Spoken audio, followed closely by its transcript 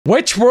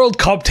Which World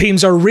Cup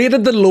teams are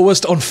rated the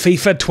lowest on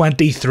FIFA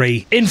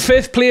 23? In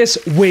 5th place,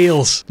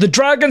 Wales. The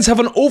Dragons have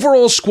an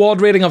overall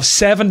squad rating of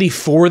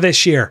 74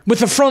 this year, with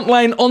the front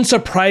line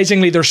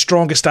unsurprisingly their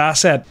strongest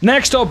asset.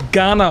 Next up,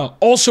 Ghana,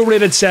 also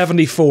rated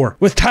 74.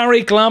 With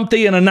Tariq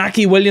Lamptey and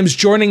Inaki Williams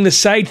joining the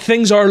side,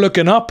 things are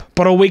looking up,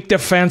 but a weak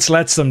defence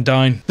lets them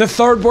down. The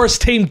third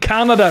worst team,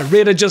 Canada,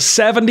 rated just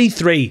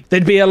 73.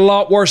 They'd be a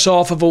lot worse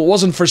off if it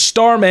wasn't for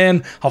star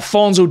men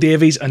Alphonso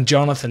Davies and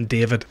Jonathan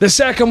David. The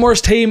second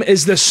worst team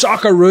is the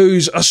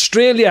Socceroos,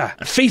 Australia.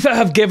 FIFA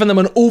have given them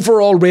an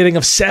overall rating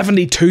of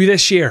 72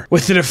 this year,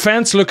 with the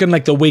defence looking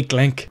like the weak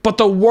link. But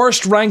the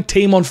worst ranked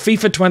team on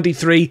FIFA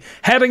 23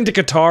 heading to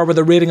Qatar with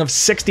a rating of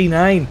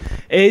 69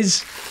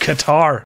 is Qatar.